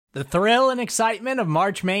The thrill and excitement of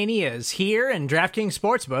March Mania is here, and DraftKings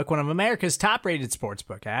Sportsbook, one of America's top-rated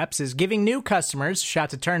sportsbook apps, is giving new customers a shot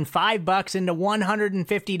to turn $5 into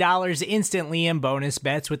 $150 instantly in bonus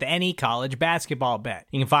bets with any college basketball bet.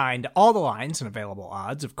 You can find all the lines and available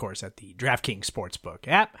odds, of course, at the DraftKings Sportsbook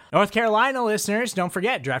app. North Carolina listeners, don't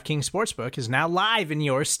forget, DraftKings Sportsbook is now live in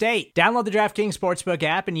your state. Download the DraftKings Sportsbook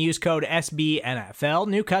app and use code SBNFL.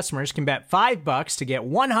 New customers can bet $5 to get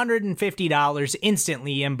 $150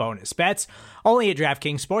 instantly in bonus bets, only at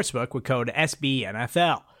DraftKings Sportsbook with code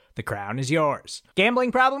SBNFL. The crown is yours.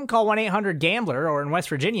 Gambling problem? Call 1-800-GAMBLER, or in West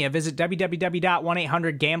Virginia, visit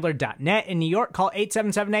www.1800gambler.net. In New York, call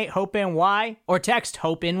 877-8-HOPE-NY or text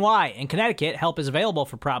HOPE-NY. In Connecticut, help is available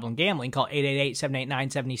for problem gambling. Call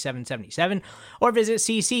 888-789-7777 or visit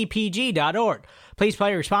ccpg.org. Please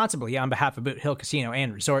play responsibly on behalf of Boot Hill Casino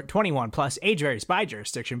and Resort. 21 plus, age varies by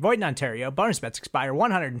jurisdiction. Void in Ontario. Bonus bets expire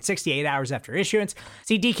 168 hours after issuance.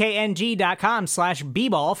 See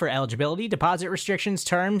dkng.com/bball for eligibility, deposit restrictions,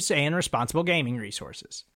 terms, and responsible gaming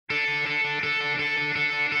resources.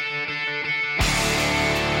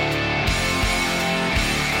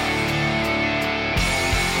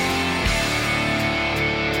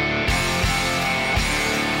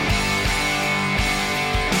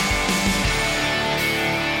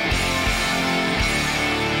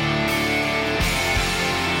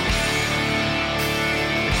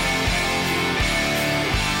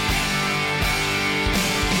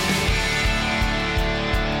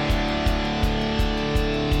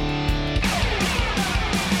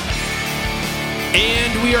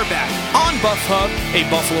 And we are back on Buff Hub, a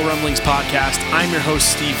Buffalo Rumblings podcast. I'm your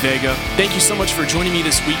host, Steve Vega. Thank you so much for joining me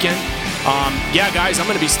this weekend. Yeah, guys, I'm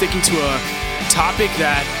going to be sticking to a topic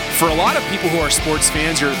that, for a lot of people who are sports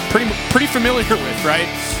fans, you're pretty familiar with,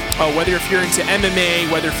 right? Whether if you're into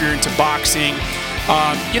MMA, whether if you're into boxing.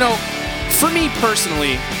 For me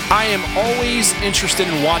personally, I am always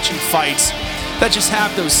interested in watching fights that just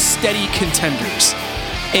have those steady contenders.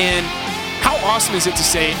 And how awesome is it to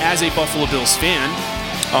say, as a Buffalo Bills fan,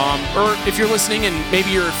 or if you're listening and maybe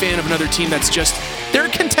you're a fan of another team that's just, they're a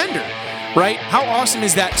contender, right? How awesome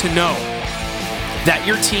is that to know that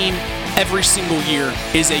your team every single year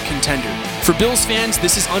is a contender? For Bills fans,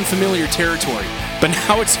 this is unfamiliar territory, but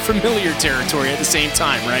now it's familiar territory at the same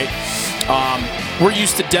time, right? We're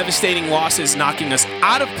used to devastating losses knocking us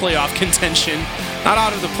out of playoff contention, not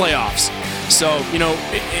out of the playoffs. So,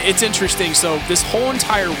 it's interesting. So this whole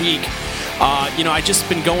entire week, I just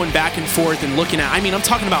been going back and forth and looking at, I'm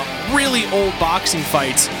talking about really old boxing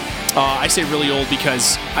fights. I say really old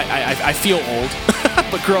because I feel old,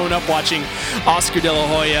 but growing up watching Oscar De La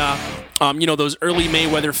Hoya, those early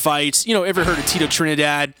Mayweather fights, ever heard of Tito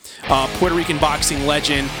Trinidad, Puerto Rican boxing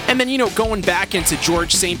legend, and then, going back into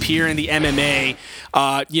George St. Pierre and the MMA,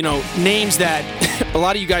 names that a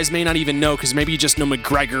lot of you guys may not even know because maybe you just know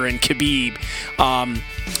McGregor and Khabib,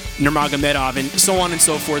 Nurmagomedov, and so on and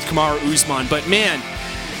so forth, Kamaru Usman. But man,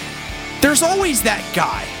 there's always that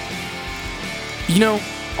guy. I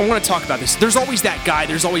want to talk about this. There's always that guy,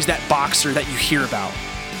 there's always that boxer that you hear about.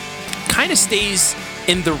 Kind of stays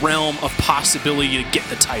in the realm of possibility to get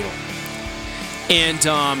the title. And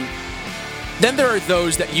then there are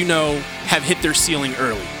those that have hit their ceiling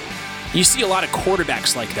early. You see a lot of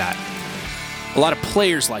quarterbacks like that. A lot of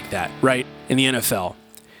players like that, right, in the NFL.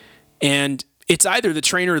 And it's either the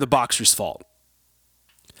trainer or the boxer's fault.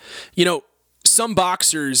 Some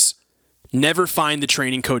boxers never find the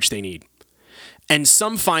training coach they need. And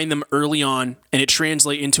some find them early on, and it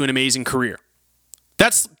translates into an amazing career.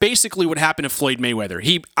 That's basically what happened to Floyd Mayweather.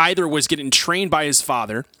 He either was getting trained by his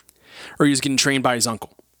father or he was getting trained by his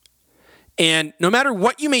uncle. And no matter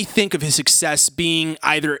what you may think of his success being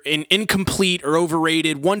either incomplete or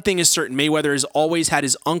overrated, one thing is certain: Mayweather has always had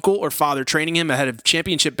his uncle or father training him ahead of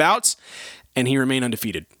championship bouts, and he remained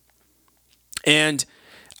undefeated. And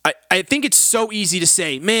I think it's so easy to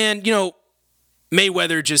say, man,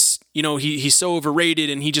 Mayweather just, he's so overrated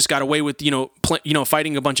and he just got away with,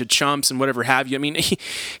 fighting a bunch of chumps and whatever have you.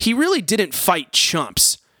 He really didn't fight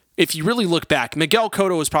chumps. If you really look back, Miguel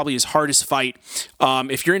Cotto was probably his hardest fight.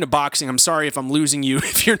 If you're into boxing, I'm sorry if I'm losing you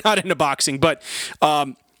if you're not into boxing, but,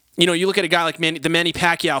 you look at a guy like the Manny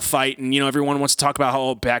Pacquiao fight and, everyone wants to talk about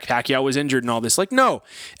how Pacquiao was injured and all this. Like, no,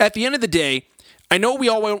 at the end of the day, I know we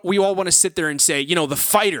all want to sit there and say, the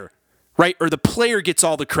fighter, right, or the player gets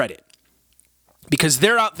all the credit. Because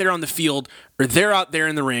they're out there on the field or they're out there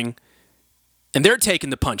in the ring and they're taking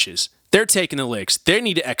the punches. They're taking the licks. They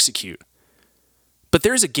need to execute. But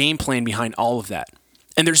there's a game plan behind all of that.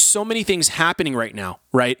 And there's so many things happening right now,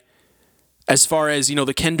 right? as far as,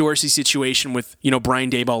 the Ken Dorsey situation with,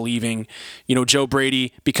 Brian Daboll leaving, Joe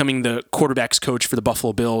Brady becoming the quarterback's coach for the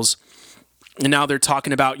Buffalo Bills. And now they're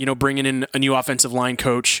talking about, bringing in a new offensive line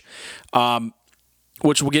coach,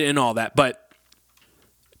 which we'll get into all that. But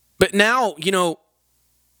now,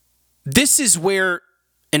 this is where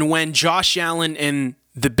and when Josh Allen and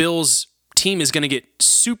the Bills team is going to get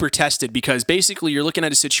super tested, because basically you're looking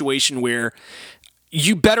at a situation where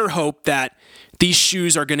you better hope that these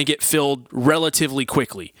shoes are going to get filled relatively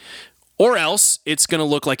quickly, or else it's going to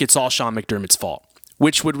look like it's all Sean McDermott's fault,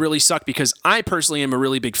 which would really suck, because I personally am a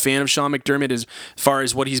really big fan of Sean McDermott as far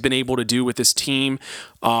as what he's been able to do with this team.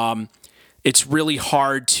 It's really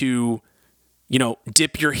hard to,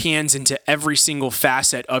 dip your hands into every single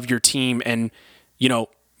facet of your team, and,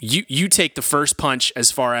 you take the first punch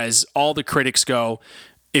as far as all the critics go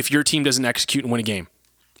if your team doesn't execute and win a game.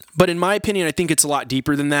 But in my opinion, I think it's a lot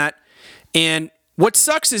deeper than that. And what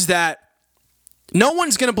sucks is that no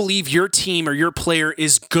one's going to believe your team or your player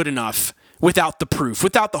is good enough without the proof,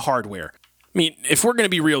 without the hardware. I mean, if we're going to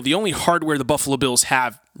be real, the only hardware the Buffalo Bills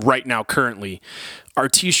have right now currently are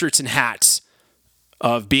t-shirts and hats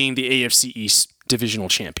of being the AFC East divisional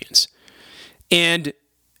champions. And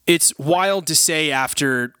it's wild to say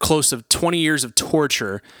after close to 20 years of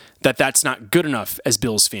torture that that's not good enough as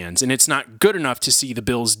Bills fans. And it's not good enough to see the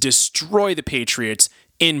Bills destroy the Patriots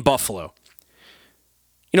in Buffalo.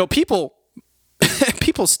 People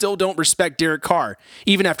still don't respect Derek Carr,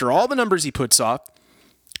 even after all the numbers he puts up,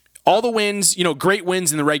 all the wins, great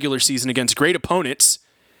wins in the regular season against great opponents,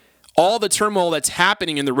 all the turmoil that's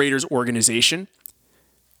happening in the Raiders organization,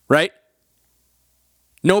 right?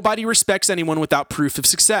 Nobody respects anyone without proof of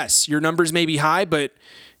success. Your numbers may be high, but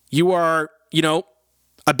you are,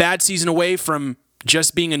 a bad season away from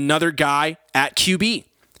just being another guy at QB.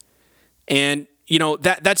 And,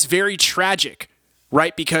 that's very tragic,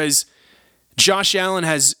 right? Because Josh Allen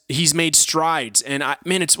he's made strides. And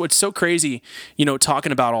it's what's so crazy,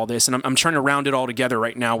 talking about all this. And I'm trying to round it all together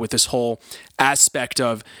right now with this whole aspect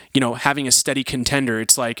of, having a steady contender.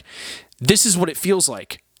 It's like, this is what it feels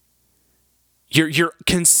like. You're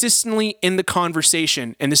consistently in the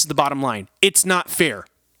conversation, and this is the bottom line. It's not fair.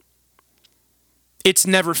 It's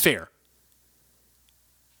never fair.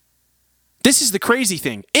 This is the crazy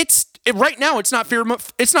thing. Right now it's not fair.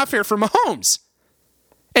 It's not fair for Mahomes,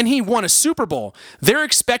 and he won a Super Bowl. They're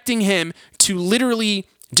expecting him to literally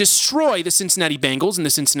destroy the Cincinnati Bengals, and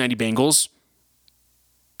the Cincinnati Bengals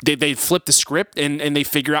they flip the script and they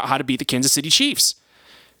figure out how to beat the Kansas City Chiefs.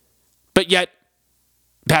 But yet,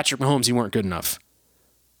 Patrick Mahomes, you weren't good enough.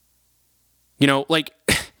 Where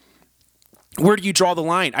do you draw the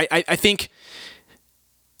line? I think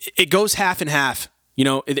it goes half and half.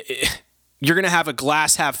 You're going to have a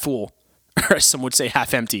glass half full, or some would say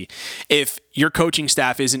half empty, if your coaching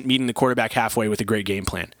staff isn't meeting the quarterback halfway with a great game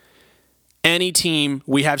plan. Any team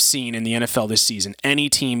we have seen in the NFL this season, any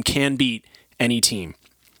team can beat any team.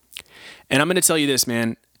 And I'm going to tell you this,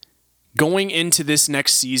 man. Going into this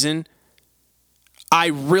next season, I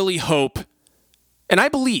really hope, and I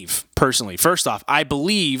believe, personally, first off, I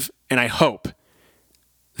believe and I hope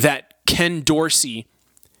that Ken Dorsey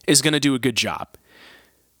is going to do a good job.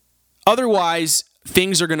 Otherwise,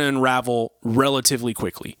 things are going to unravel relatively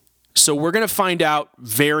quickly. So we're going to find out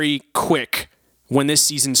very quick when this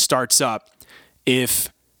season starts up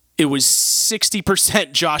if it was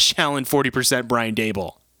 60% Josh Allen, 40% Brian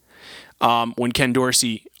Daboll. When Ken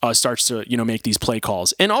Dorsey starts to make these play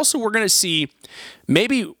calls. And also we're going to see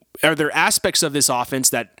maybe are there aspects of this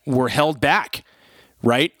offense that were held back,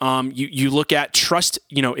 right? You look at trust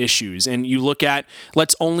issues, and you look at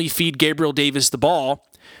let's only feed Gabriel Davis the ball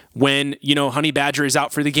when Honey Badger is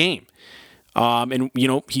out for the game. And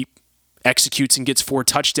he executes and gets 4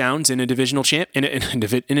 touchdowns in a divisional in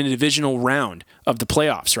a divisional round of the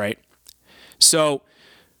playoffs, right? So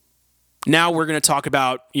now we're going to talk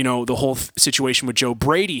about, the whole situation with Joe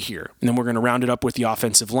Brady here, and then we're going to round it up with the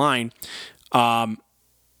offensive line.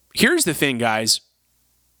 Here's the thing, guys.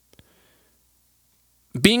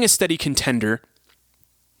 Being a steady contender,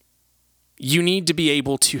 you need to be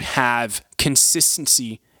able to have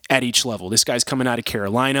consistency at each level. This guy's coming out of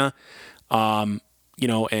Carolina, and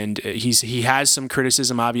he has some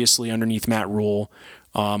criticism, obviously, underneath Matt Rule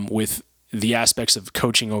with the aspects of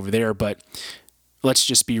coaching over there, but let's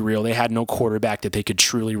just be real. They had no quarterback that they could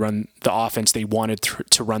truly run the offense they wanted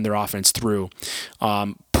to run their offense through.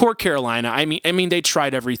 Poor Carolina. I mean, they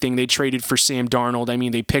tried everything. They traded for Sam Darnold. I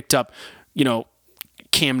mean, they picked up,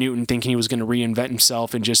 Cam Newton thinking he was going to reinvent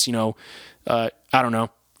himself and just,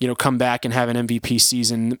 come back and have an MVP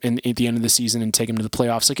season at the end of the season and take him to the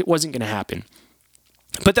playoffs. Like, it wasn't going to happen.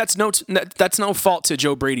 But that's no fault to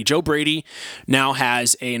Joe Brady. Joe Brady now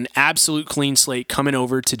has an absolute clean slate coming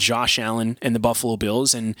over to Josh Allen and the Buffalo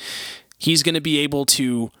Bills, and he's going to be able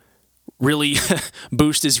to really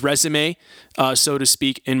boost his resume, so to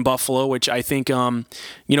speak, in Buffalo, which I think that's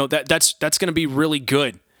going to be really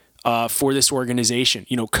good for this organization.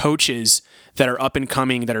 Coaches that are up and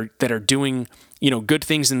coming, that are doing good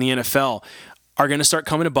things in the NFL, are going to start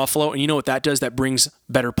coming to Buffalo, and you know what that does? That brings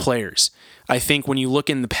better players. I think when you look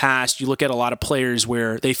in the past, you look at a lot of players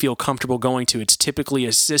where they feel comfortable going to. It's typically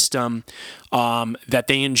a system that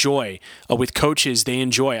they enjoy, with coaches they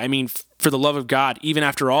enjoy. I mean, for the love of God, even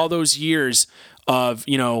after all those years of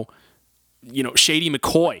Shady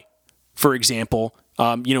McCoy, for example,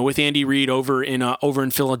 with Andy Reid over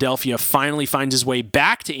in Philadelphia, finally finds his way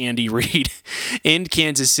back to Andy Reid in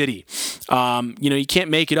Kansas City. You can't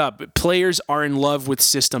make it up. Players are in love with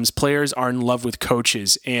systems. Players are in love with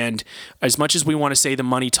coaches. And as much as we want to say the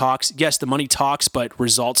money talks, yes, the money talks, but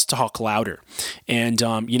results talk louder. And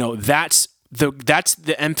that's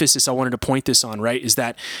the emphasis I wanted to point this on, right? Is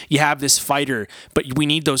that you have this fighter, but we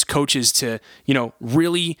need those coaches to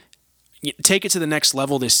really take it to the next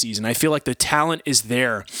level this season. I feel like the talent is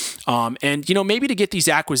there. And maybe to get these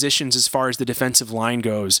acquisitions as far as the defensive line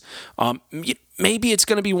goes, maybe it's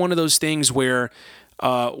going to be one of those things where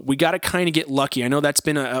we got to kind of get lucky. I know that's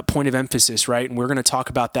been a point of emphasis, right? And we're going to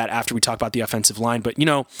talk about that after we talk about the offensive line. But,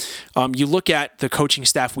 you look at the coaching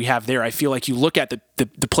staff we have there. I feel like you look at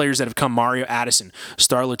the players that have come, Mario Addison,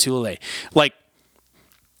 Star Lotulelei, like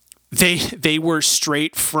they were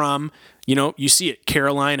straight from, you see it,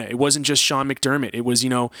 Carolina. It wasn't just Sean McDermott. It was,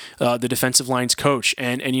 the defensive line's coach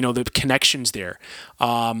and the connections there.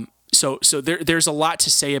 So there's a lot to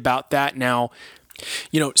say about that. Now,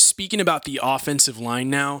 speaking about the offensive line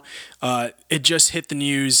now, it just hit the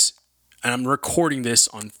news, and I'm recording this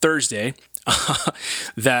on Thursday,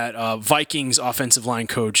 that Vikings offensive line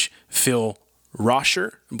coach Phil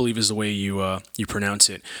Rosher, I believe is the way you pronounce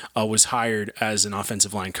it, was hired as an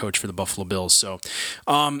offensive line coach for the Buffalo Bills. So,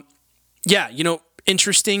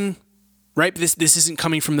 interesting, right? This isn't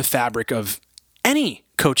coming from the fabric of any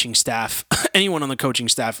coaching staff, anyone on the coaching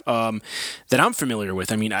staff that I'm familiar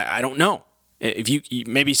with. I mean, I don't know. If you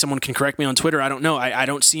maybe someone can correct me on Twitter. I don't know. I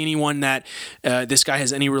don't see anyone that this guy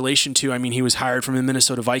has any relation to. I mean, he was hired from the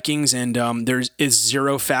Minnesota Vikings, and there is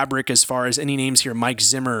zero fabric as far as any names here. Mike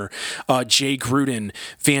Zimmer, Jay Gruden,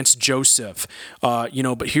 Vance Joseph.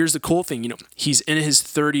 But here's the cool thing. He's in his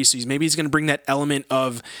 30s, so maybe he's going to bring that element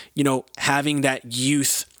of having that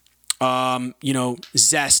youth.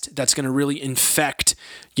 Zest that's going to really infect,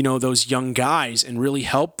 those young guys and really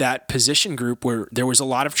help that position group where there was a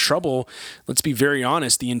lot of trouble. Let's be very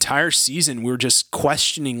honest. The entire season, we're just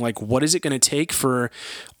questioning, what is it going to take for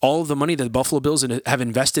all of the money that the Buffalo Bills have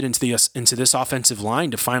invested into this offensive line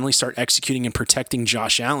to finally start executing and protecting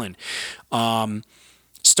Josh Allen.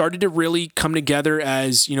 Started to really come together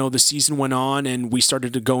as, the season went on and we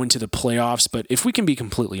started to go into the playoffs. But if we can be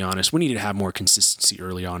completely honest, we need to have more consistency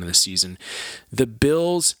early on in the season. The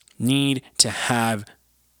Bills need to have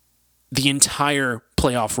the entire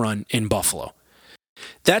playoff run in Buffalo.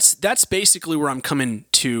 That's basically where I'm coming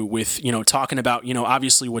to with, talking about,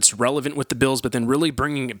 obviously what's relevant with the Bills, but then really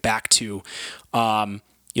bringing it back to,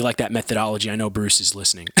 you like that methodology? I know Bruce is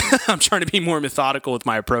listening. I'm trying to be more methodical with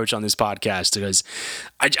my approach on this podcast because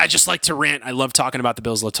I just like to rant. I love talking about the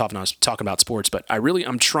Bills. I love talking about sports, but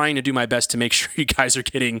I'm trying to do my best to make sure you guys are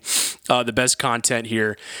getting the best content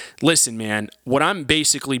here. Listen, man, what I'm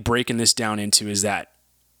basically breaking this down into is that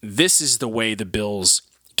this is the way the Bills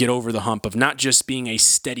get over the hump of not just being a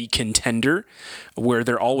steady contender where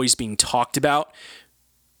they're always being talked about,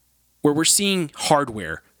 where we're seeing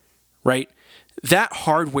hardware, right? That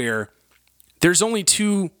hardware, there's only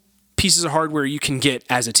two pieces of hardware you can get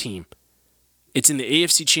as a team. It's in the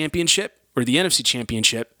AFC Championship or the NFC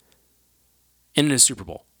Championship and in a Super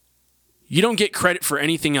Bowl. You don't get credit for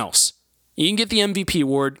anything else. You can get the MVP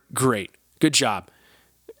award, great. Good job.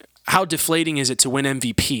 How deflating is it to win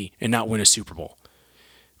MVP and not win a Super Bowl?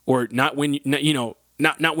 Or not win,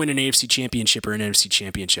 not win an AFC Championship or an NFC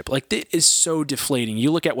Championship. It is so deflating.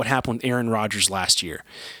 You look at what happened with Aaron Rodgers last year.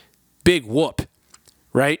 Big whoop,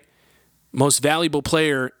 right? Most valuable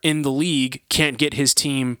player in the league can't get his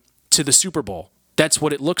team to the Super Bowl. That's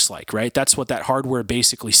what it looks like, right? That's what that hardware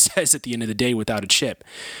basically says at the end of the day without a chip.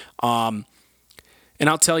 And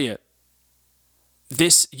I'll tell you,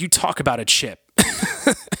 you talk about a chip.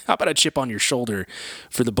 How about a chip on your shoulder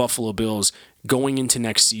for the Buffalo Bills going into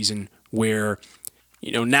next season where,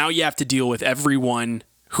 now you have to deal with everyone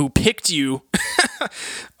who picked you,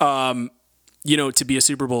 to be a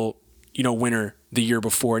Super Bowl winner the year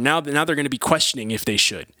before. Now they're going to be questioning if they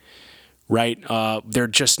should, right? They're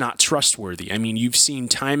just not trustworthy. I mean, you've seen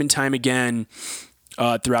time and time again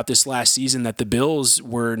throughout this last season that the Bills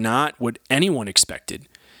were not what anyone expected.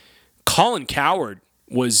 Colin Cowherd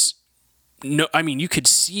was you could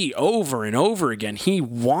see over and over again, he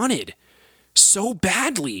wanted so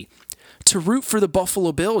badly to root for the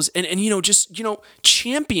Buffalo Bills and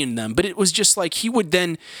champion them. But it was just like he would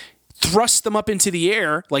then thrust them up into the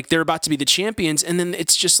air like they're about to be the champions. And then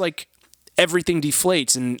it's just like everything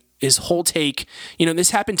deflates. And his whole take,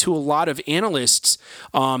 this happened to a lot of analysts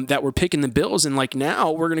that were picking the Bills. And like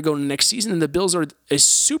now we're going to go to next season and the Bills are a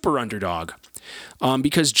super underdog.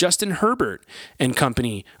 Because Justin Herbert and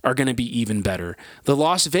company are going to be even better. The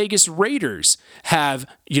Las Vegas Raiders have,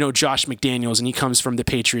 Josh McDaniels, and he comes from the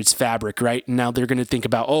Patriots fabric, right? And now they're going to think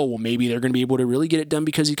about, maybe they're going to be able to really get it done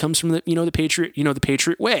because he comes from the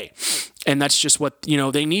Patriot way. And that's just what,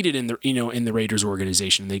 they needed in the Raiders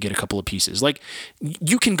organization. They get a couple of pieces. Like,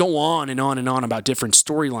 you can go on and on and on about different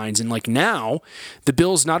storylines. And like now, the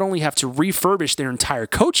Bills not only have to refurbish their entire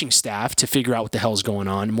coaching staff to figure out what the hell's going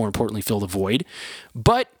on, and more importantly, fill the void.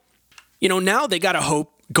 But, now they got to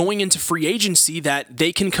hope going into free agency that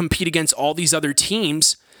they can compete against all these other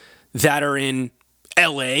teams that are in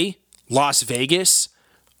LA, Las Vegas,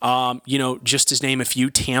 just to name a few,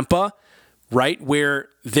 Tampa, right? Where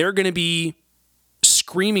they're going to be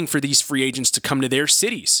screaming for these free agents to come to their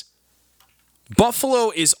cities.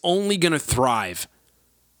 Buffalo is only going to thrive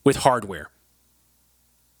with hardware.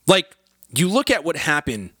 Like, you look at what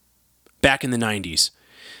happened back in the 90s.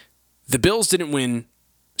 The Bills didn't win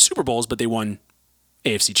Super Bowls, but they won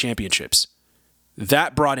AFC championships.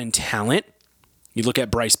 That brought in talent. You look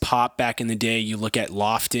at Bryce Popp back in the day. You look at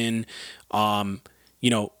Lofton.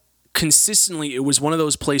 Consistently, it was one of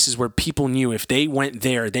those places where people knew if they went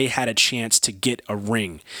there, they had a chance to get a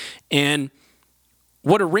ring. And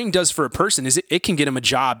what a ring does for a person is it can get them a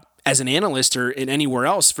job as an analyst or in anywhere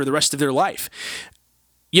else for the rest of their life.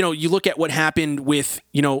 You look at what happened with,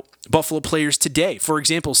 Buffalo players today. For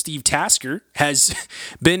example, Steve Tasker has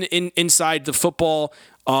been inside the football,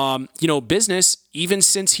 business even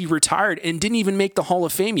since he retired and didn't even make the Hall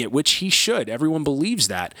of Fame yet, which he should. Everyone believes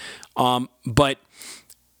that. But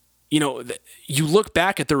you look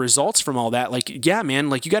back at the results from all that, like, yeah, man,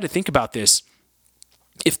 like you got to think about this.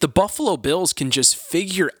 If the Buffalo Bills can just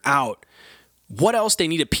figure out what else they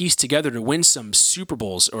need to piece together to win some Super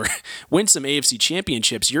Bowls or win some AFC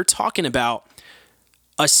championships, you're talking about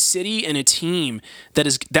a city and a team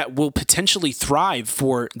that will potentially thrive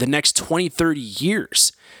for the next 20, 30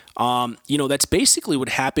 years. That's basically what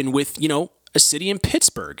happened with, a city in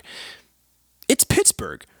Pittsburgh. It's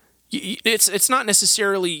Pittsburgh. It's not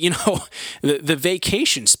necessarily, the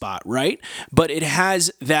vacation spot, right? But it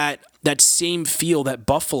has that same feel that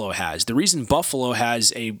Buffalo has. The reason Buffalo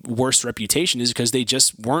has a worse reputation is because they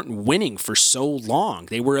just weren't winning for so long.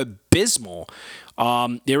 They were abysmal.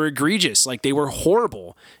 They were egregious. Like, they were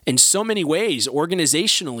horrible in so many ways,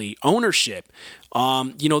 organizationally, ownership.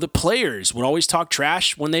 The players would always talk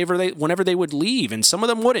trash whenever they would leave, and some of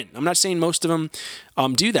them wouldn't. I'm not saying most of them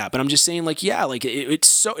do that, but I'm just saying, like, yeah, like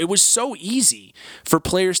it was so easy for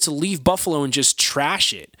players to leave Buffalo and just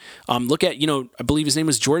trash it. Look at, I believe his name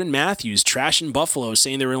was Jordan Matthews, trashing Buffalo,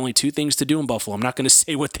 saying there were only two things to do in Buffalo. I'm not going to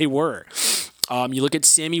say what they were. You look at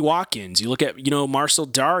Sammy Watkins, you look at, Marcel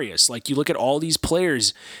Darius, like you look at all these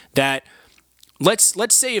players that let's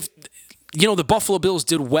say if, the Buffalo Bills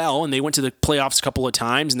did well and they went to the playoffs a couple of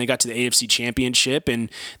times and they got to the AFC championship and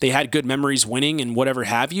they had good memories winning and whatever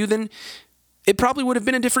have you, then it probably would have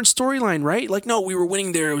been a different storyline, right? Like, no, we were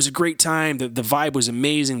winning there. It was a great time. The vibe was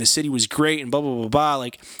amazing. The city was great and blah, blah, blah, blah.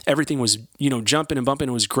 Like everything was, jumping and bumping.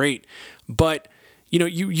 It was great. But,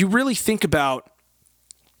 you really think about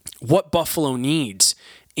what Buffalo needs.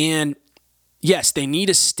 And yes, they need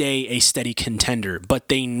to stay a steady contender, but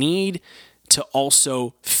they need to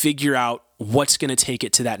also figure out what's going to take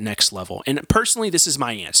it to that next level. And personally, this is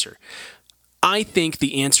my answer. I think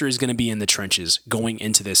the answer is going to be in the trenches going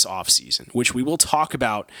into this offseason, which we will talk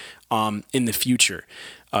about in the future,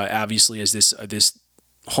 obviously, as this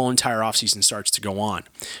whole entire offseason starts to go on.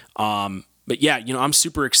 But yeah, I'm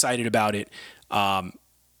super excited about it.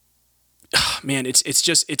 Man,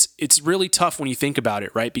 it's really tough when you think about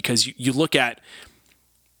it, right? Because you look at,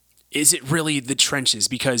 is it really the trenches?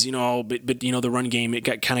 Because, but the run game,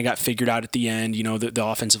 it kind of got figured out at the end. The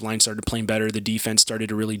offensive line started playing better. The defense started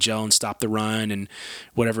to really gel and stop the run and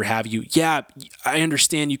whatever have you. Yeah, I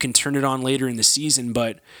understand you can turn it on later in the season,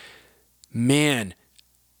 but man,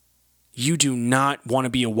 you do not want to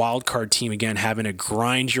be a wild card team again, having to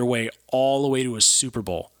grind your way all the way to a Super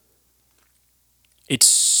Bowl. It's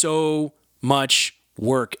so much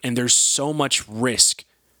work, and there's so much risk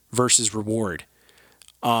versus reward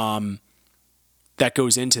that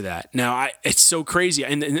goes into that. Now, it's so crazy.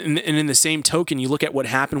 And in the same token, you look at what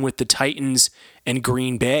happened with the Titans and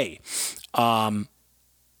Green Bay.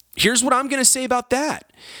 Here's what I'm going to say about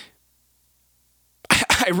that.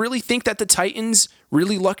 I really think that the Titans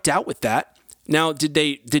really lucked out with that. Now, did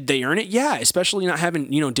they earn it? Yeah, especially not having,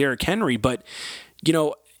 Derrick Henry, but,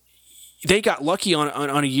 they got lucky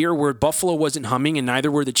on a year where Buffalo wasn't humming, and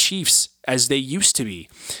neither were the Chiefs as they used to be.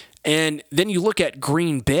 And then you look at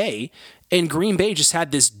Green Bay, and Green Bay just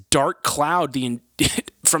had this dark cloud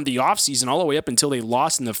from the offseason all the way up until they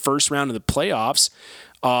lost in the first round of the playoffs,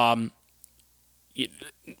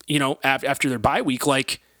 after their bye week.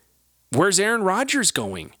 Like, where's Aaron Rodgers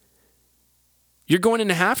going? You're going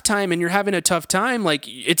into halftime and you're having a tough time. Like,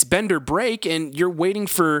 it's bend or break, and you're waiting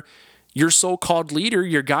for your so-called leader,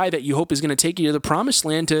 your guy that you hope is going to take you to the promised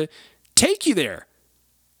land, to take you there,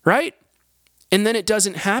 right? And then it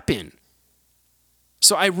doesn't happen.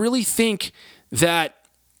 So I really think that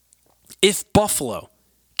if Buffalo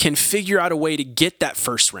can figure out a way to get that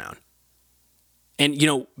first round and,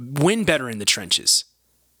 win better in the trenches,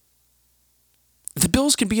 the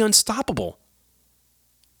Bills can be unstoppable.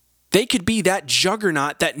 They could be that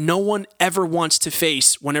juggernaut that no one ever wants to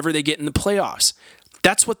face whenever they get in the playoffs.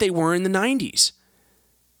 That's what they were in the 90s.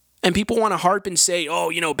 And people want to harp and say,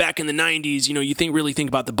 back in the 90s, you really think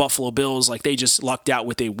about the Buffalo Bills, like they just lucked out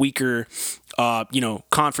with a weaker,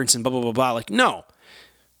 conference and blah, blah, blah, blah. Like, no.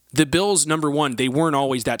 The Bills, number one, they weren't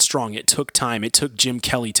always that strong. It took time. It took Jim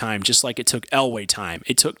Kelly time, just like it took Elway time.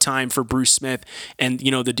 It took time for Bruce Smith and,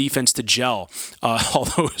 the defense to gel,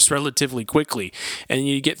 although it was relatively quickly. And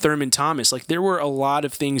you get Thurman Thomas. Like, there were a lot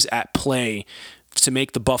of things at play to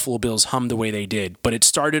make the Buffalo Bills hum the way they did. But it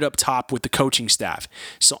started up top with the coaching staff.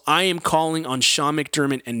 So I am calling on Sean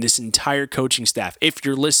McDermott and this entire coaching staff. If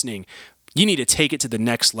you're listening, you need to take it to the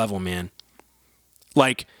next level, man.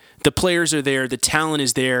 Like, the players are there. The talent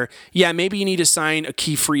is there. Yeah, maybe you need to sign a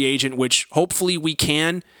key free agent, which hopefully we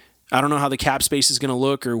can. I don't know how the cap space is going to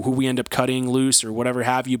look or who we end up cutting loose or whatever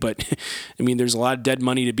have you. But, there's a lot of dead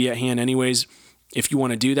money to be at hand anyways if you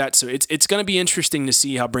want to do that. So it's going to be interesting to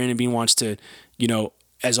see how Brandon Beane wants to,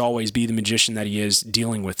 as always, be the magician that he is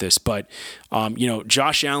dealing with this. But,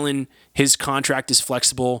 Josh Allen, his contract is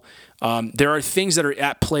flexible. There are things that are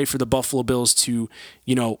at play for the Buffalo Bills to,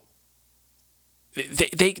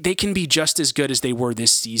 they can be just as good as they were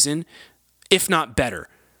this season, if not better.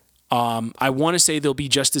 I want to say they'll be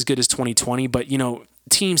just as good as 2020, but,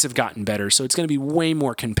 teams have gotten better. So it's going to be way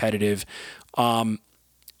more competitive.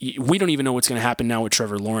 We don't even know what's going to happen now with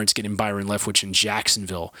Trevor Lawrence getting Byron Leftwich in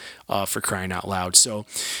Jacksonville, for crying out loud. So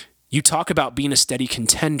you talk about being a steady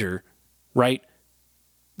contender, right?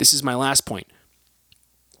 This is my last point.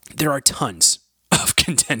 There are tons of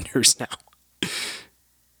contenders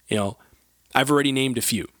now. I've already named a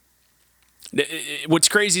few. What's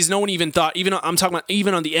crazy is no one even thought, I'm talking about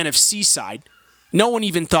even on the NFC side, no one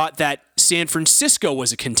even thought that San Francisco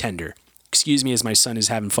was a contender. Excuse me as my son is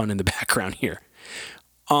having fun in the background here.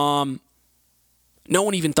 No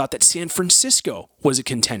one even thought that San Francisco was a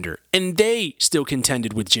contender, and they still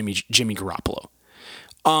contended with Jimmy Garoppolo.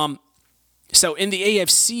 So in the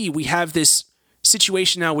AFC, we have this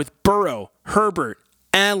situation now with Burrow, Herbert,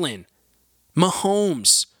 Allen,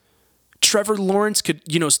 Mahomes. Trevor Lawrence could,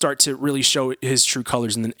 start to really show his true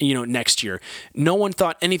colors in the, next year. No one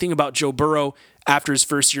thought anything about Joe Burrow after his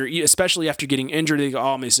first year, especially after getting injured. They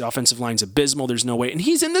go, his offensive line's abysmal. There's no way. And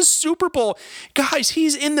he's in the Super Bowl. Guys,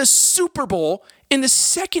 he's in the Super Bowl in the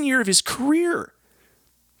second year of his career.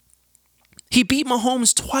 He beat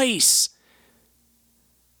Mahomes twice.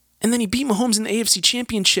 And then he beat Mahomes in the AFC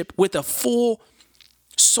Championship with a full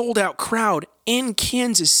sold-out crowd in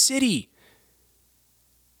Kansas City.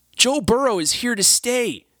 Joe Burrow is here to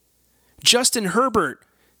stay. Justin Herbert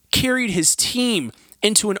carried his team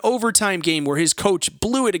into an overtime game where his coach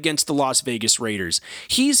blew it against the Las Vegas Raiders.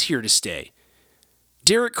 He's here to stay.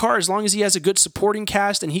 Derek Carr, as long as he has a good supporting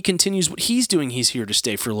cast and he continues what he's doing, he's here to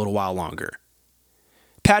stay for a little while longer.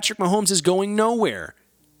 Patrick Mahomes is going nowhere.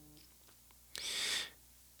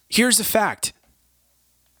 Here's the fact.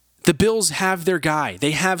 The Bills have their guy.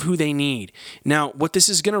 They have who they need. Now, what this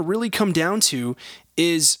is going to really come down to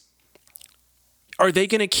is, are they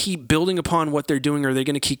going to keep building upon what they're doing, or are they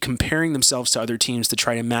going to keep comparing themselves to other teams to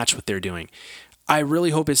try to match what they're doing? I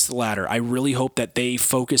really hope it's the latter. I really hope that they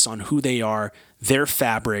focus on who they are, their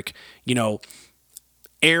fabric,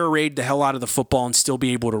 air raid the hell out of the football and still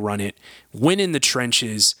be able to run it, win in the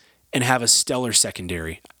trenches, and have a stellar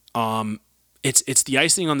secondary. it's the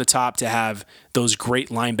icing on the top to have those great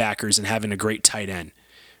linebackers and having a great tight end.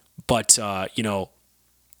 But,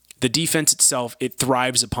 the defense itself, it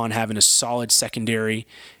thrives upon having a solid secondary,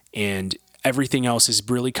 and everything else has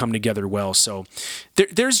really come together well. So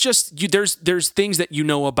there's things that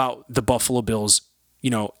about the Buffalo Bills,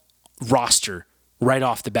 roster right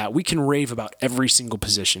off the bat. We can rave about every single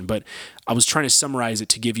position, but I was trying to summarize it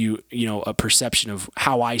to give you, a perception of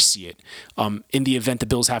how I see it. In the event the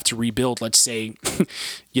Bills have to rebuild, let's say,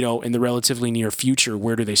 in the relatively near future,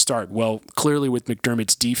 where do they start? Well, clearly with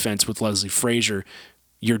McDermott's defense, with Leslie Frazier,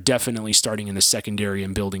 you're definitely starting in the secondary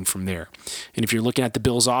and building from there. And if you're looking at the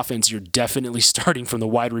Bills' offense, you're definitely starting from the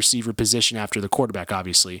wide receiver position after the quarterback,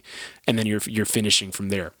 obviously, and then you're finishing from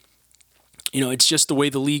there. It's just the way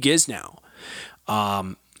the league is now.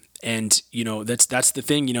 And that's the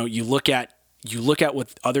thing. You look at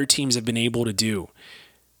what other teams have been able to do.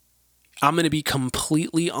 I'm going to be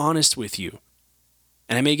completely honest with you,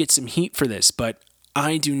 and I may get some heat for this, but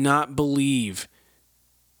I do not believe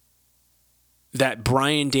that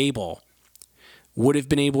Brian Daboll would have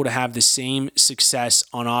been able to have the same success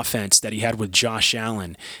on offense that he had with Josh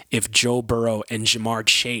Allen if Joe Burrow and Jamar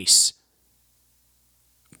Chase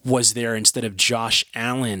was there instead of Josh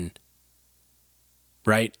Allen,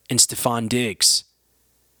 right? And Stephon Diggs.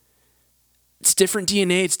 It's different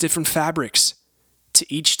DNA, it's different fabrics to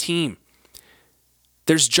each team.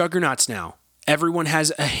 There's juggernauts now. Everyone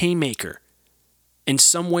has a haymaker in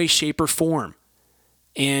some way, shape, or form.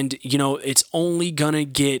 And, it's only going to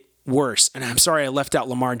get worse. And I'm sorry I left out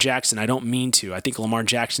Lamar Jackson. I don't mean to. I think Lamar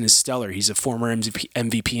Jackson is stellar. He's a former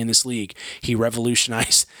MVP in this league. He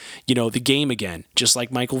revolutionized, the game again, just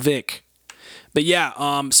like Michael Vick. But yeah,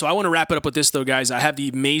 so I want to wrap it up with this, though, guys. I have the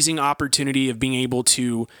amazing opportunity of being able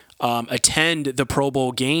to attend the Pro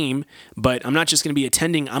Bowl game, but I'm not just going to be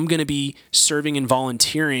attending. I'm going to be serving and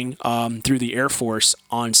volunteering through the Air Force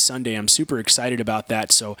on Sunday. I'm super excited about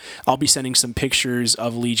that. So I'll be sending some pictures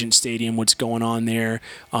of Allegiant Stadium, what's going on there,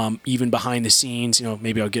 even behind the scenes.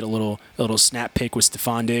 Maybe I'll get a little snap pic with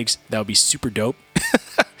Stephon Diggs. That would be super dope.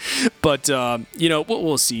 But,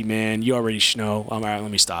 we'll see, man. You already know. All right,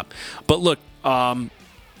 let me stop. But look,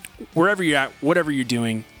 wherever you're at, whatever you're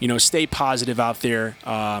doing, stay positive out there.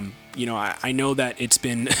 I know that it's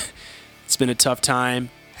been a tough time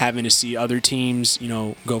having to see other teams,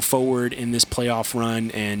 go forward in this playoff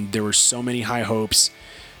run, and there were so many high hopes.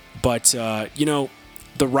 But, the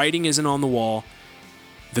writing isn't on the wall.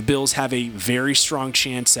 The Bills have a very strong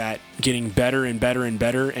chance at getting better and better and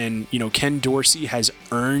better. And, Ken Dorsey has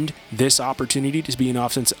earned this opportunity to be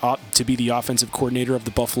the offensive coordinator of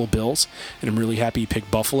the Buffalo Bills. And I'm really happy he picked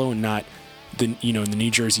Buffalo and not the New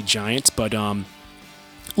Jersey Giants. But,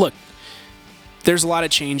 look, there's a lot of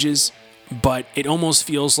changes, but it almost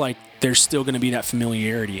feels like there's still going to be that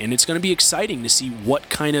familiarity. And it's going to be exciting to see what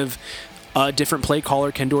kind of different play caller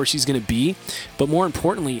Ken Dorsey's going to be, but more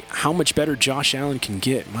importantly, how much better Josh Allen can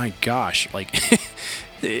get. My gosh,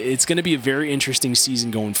 it's going to be a very interesting season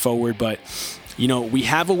going forward. But we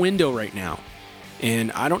have a window right now,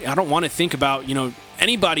 and I don't want to think about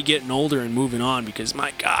anybody getting older and moving on, because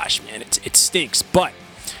my gosh, man, it stinks. But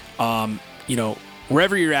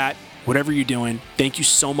wherever you're at, whatever you're doing, thank you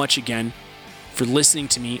so much again for listening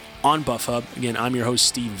to me on Buff Hub. Again, I'm your host,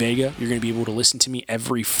 Steve Vega. You're going to be able to listen to me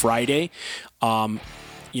every Friday,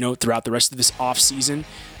 throughout the rest of this off season,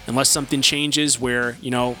 unless something changes where,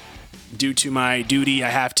 due to my duty, I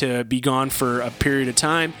have to be gone for a period of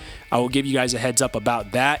time. I will give you guys a heads up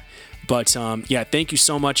about that. But thank you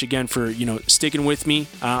so much again for, sticking with me.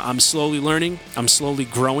 I'm slowly learning. I'm slowly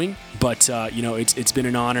growing, but, it's been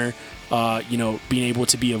an honor, being able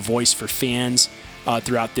to be a voice for fans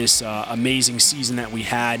throughout this amazing season that we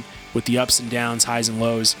had, with the ups and downs, highs and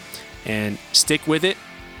lows. And stick with it.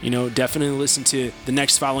 Definitely listen to the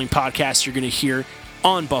next following podcast you're going to hear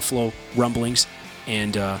on Buffalo Rumblings.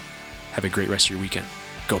 And have a great rest of your weekend.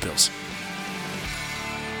 Go Bills.